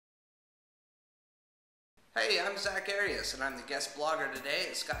Hey, I'm Zack Arias, and I'm the guest blogger today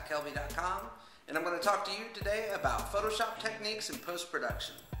at scottkelby.com, and I'm going to talk to you today about Photoshop techniques and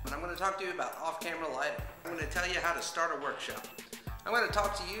post-production. And I'm going to talk to you about off-camera lighting. I'm going to tell you how to start a workshop. I'm going to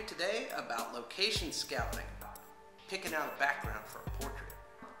talk to you today about location scouting, picking out a background for a portrait.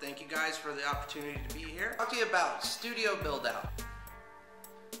 Thank you guys for the opportunity to be here. I'll talk to you about studio build-out.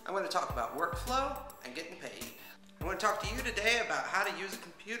 I'm going to talk about workflow and getting paid. I'm going to talk to you today about how to use a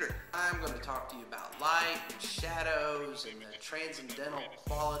computer. I'm going to talk to you about light and shadows and the transcendental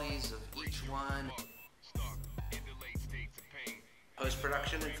qualities of each one.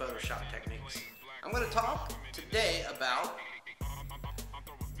 Post-production and Photoshop techniques. I'm going to talk today about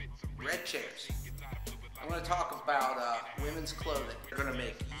red chairs. I'm going to talk about women's clothing. They're going to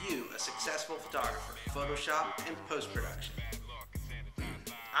make you a successful photographer. Photoshop and post-production.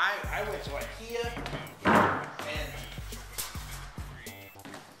 I went to IKEA and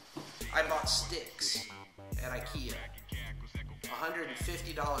I bought sticks at IKEA.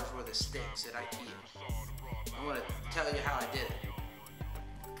 $150 worth of sticks at IKEA. I'm going to tell you how I did it.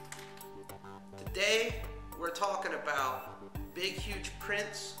 Today we're talking about big huge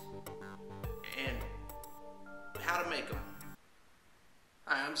prints and how to make them.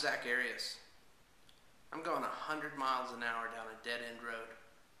 Hi, I'm Zack Arias. I'm going 100 miles an hour down a dead-end road.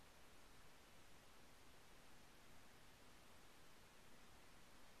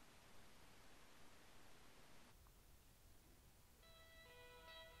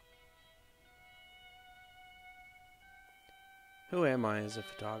 Who am I as a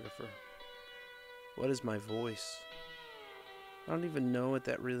photographer? What is my voice? I don't even know what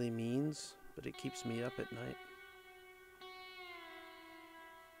that really means, but it keeps me up at night.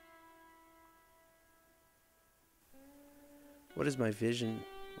 What is my vision?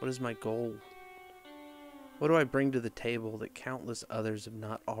 What is my goal? What do I bring to the table that countless others have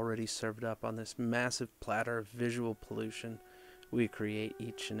not already served up on this massive platter of visual pollution we create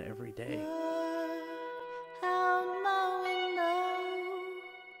each and every day?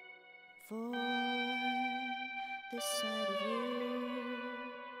 For the sight of you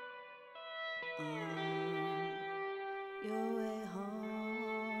on your way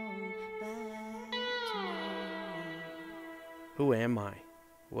home back to me. Who am I?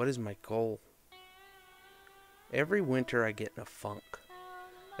 What is my goal? Every winter I get in a funk.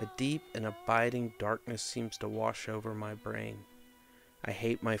 A deep and abiding darkness seems to wash over my brain. I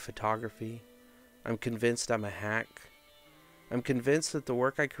hate my photography. I'm convinced I'm a hack. I'm convinced that the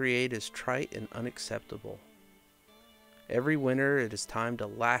work I create is trite and unacceptable. Every winter it is time to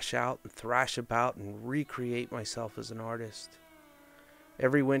lash out and thrash about and recreate myself as an artist.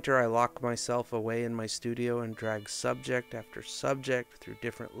 Every winter I lock myself away in my studio and drag subject after subject through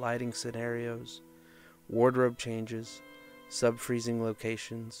different lighting scenarios, wardrobe changes, sub-freezing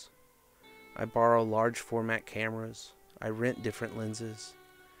locations. I borrow large format cameras. I rent different lenses.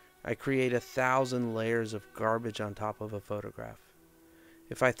 I create 1,000 layers of garbage on top of a photograph.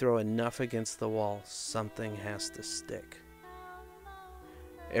 If I throw enough against the wall, something has to stick.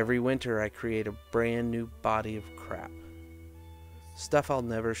 Every winter I create a brand new body of crap. Stuff I'll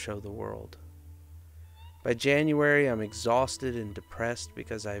never show the world. By January I'm exhausted and depressed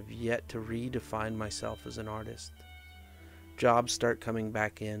because I've yet to redefine myself as an artist. Jobs start coming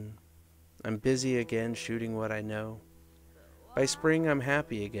back in. I'm busy again shooting what I know. By spring I'm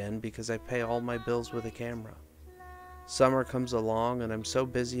happy again because I pay all my bills with a camera. Summer comes along and I'm so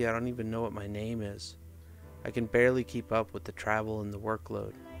busy I don't even know what my name is. I can barely keep up with the travel and the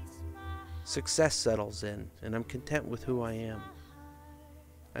workload. Success settles in and I'm content with who I am.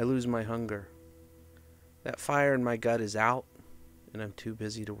 I lose my hunger. That fire in my gut is out and I'm too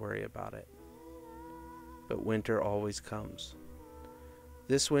busy to worry about it. But winter always comes.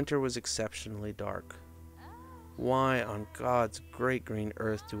 This winter was exceptionally dark. Why on God's great green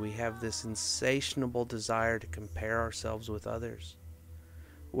earth do we have this insatiable desire to compare ourselves with others?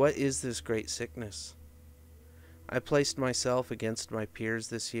 What is this great sickness? I placed myself against my peers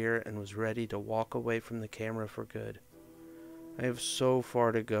this year and was ready to walk away from the camera for good. I have so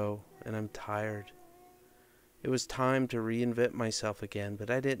far to go and I'm tired. It was time to reinvent myself again, but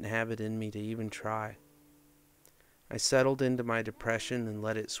I didn't have it in me to even try. I settled into my depression and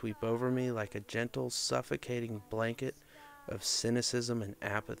let it sweep over me like a gentle, suffocating blanket of cynicism and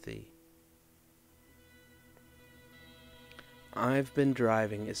apathy. I've been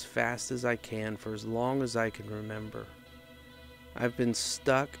driving as fast as I can for as long as I can remember. I've been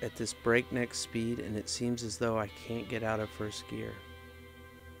stuck at this breakneck speed and it seems as though I can't get out of first gear.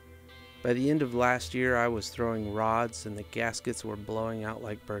 By the end of last year I was throwing rods and the gaskets were blowing out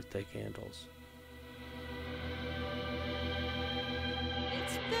like birthday candles.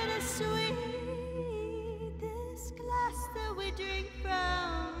 It's bittersweet we drink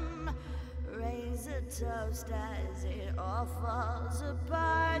from. Raise a toast as it all falls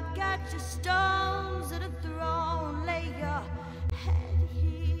apart. Got your stones at a throne. Lay your head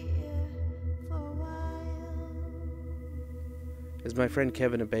here for a while. As my friend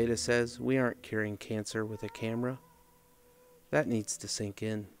Kevin Abeda says, we aren't curing cancer with a camera. That needs to sink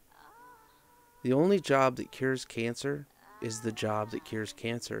in. The only job that cures cancer is the job that cures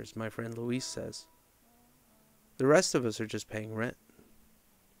cancer, as my friend Luis says. The rest of us are just paying rent.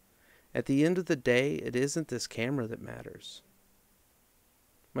 At the end of the day, it isn't this camera that matters.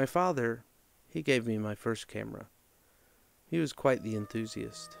 My father, he gave me my first camera. He was quite the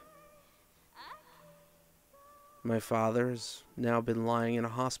enthusiast. My father has now been lying in a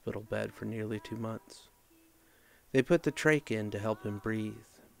hospital bed for nearly 2 months. They put the trach in to help him breathe.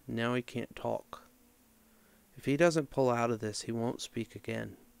 Now he can't talk. If he doesn't pull out of this, he won't speak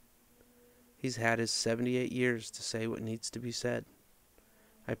again. He's had his 78 years to say what needs to be said.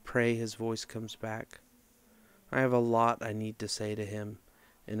 I pray his voice comes back. I have a lot I need to say to him,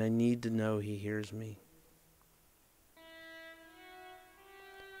 and I need to know he hears me.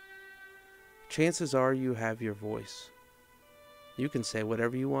 Chances are you have your voice. You can say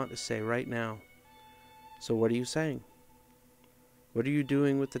whatever you want to say right now. So what are you saying? What are you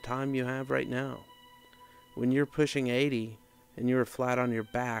doing with the time you have right now? When you're pushing 80 and you're flat on your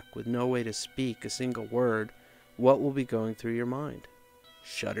back with no way to speak a single word, what will be going through your mind?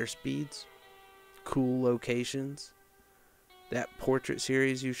 Shutter speeds? Cool locations? That portrait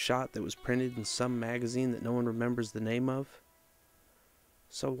series you shot that was printed in some magazine that no one remembers the name of?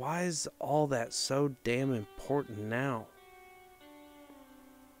 So why is all that so damn important now?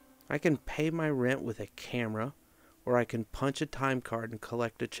 I can pay my rent with a camera, or I can punch a time card and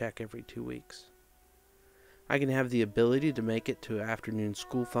collect a check every 2 weeks. I can have the ability to make it to afternoon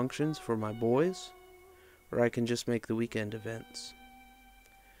school functions for my boys, or I can just make the weekend events.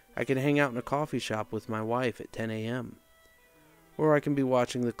 I can hang out in a coffee shop with my wife at 10 a.m., or I can be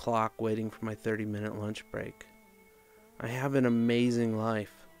watching the clock waiting for my 30-minute lunch break. I have an amazing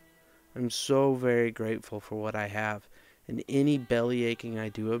life. I'm so very grateful for what I have, and any belly aching I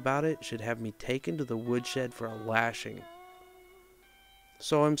do about it should have me taken to the woodshed for a lashing.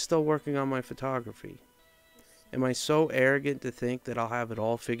 So I'm still working on my photography. Am I so arrogant to think that I'll have it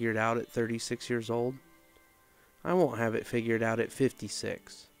all figured out at 36 years old? I won't have it figured out at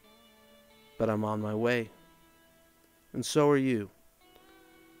 56. But I'm on my way. And so are you.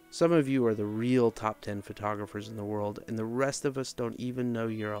 Some of you are the real top 10 photographers in the world, and the rest of us don't even know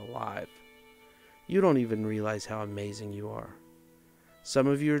you're alive. You don't even realize how amazing you are. Some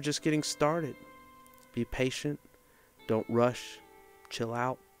of you are just getting started. Be patient. Don't rush. Chill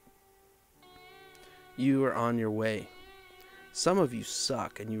out. You are on your way. Some of you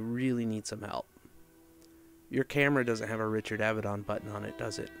suck and you really need some help. Your camera doesn't have a Richard Avedon button on it,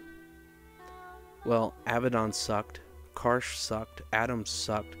 does it? Well, Avedon sucked. Karsh sucked. Adams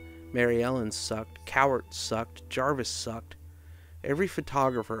sucked. Mary Ellen sucked. Cowart sucked. Jarvis sucked. Every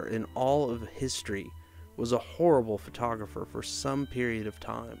photographer in all of history was a horrible photographer for some period of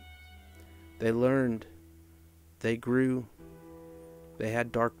time. They learned. They grew. They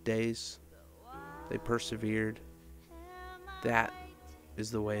had dark days. They persevered. That is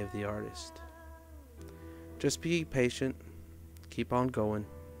the way of the artist. Just be patient. Keep on going.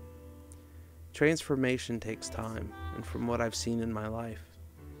 Transformation takes time, and from what I've seen in my life,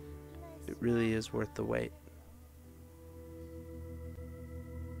 it really is worth the wait.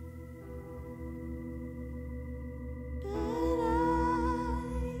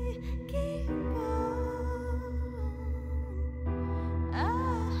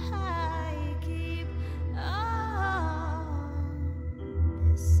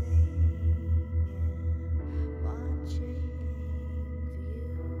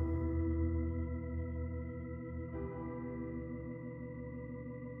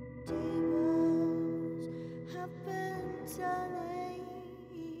 Tables have been turning.